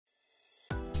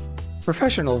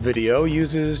Professional video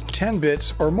uses 10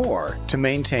 bits or more to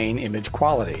maintain image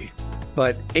quality.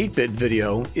 But 8-bit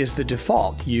video is the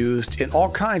default used in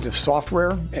all kinds of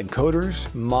software,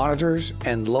 encoders, monitors,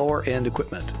 and lower-end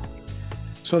equipment.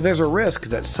 So there's a risk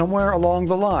that somewhere along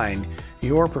the line,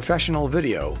 your professional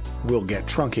video will get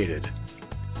truncated.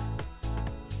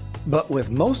 But with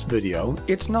most video,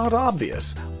 it's not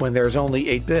obvious when there's only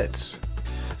 8 bits.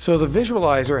 So the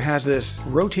visualizer has this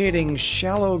rotating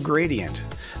shallow gradient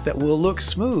that will look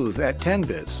smooth at 10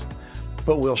 bits,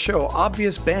 but will show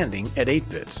obvious banding at 8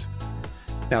 bits.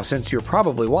 Now, since you're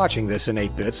probably watching this in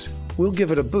 8 bits, we'll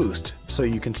give it a boost so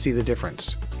you can see the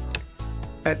difference.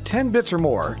 At 10 bits or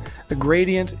more, the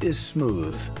gradient is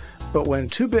smooth, but when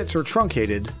 2 bits are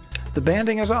truncated, the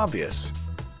banding is obvious.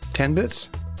 10 bits,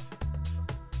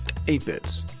 8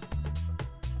 bits,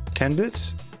 10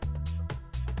 bits,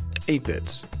 8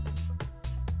 bits.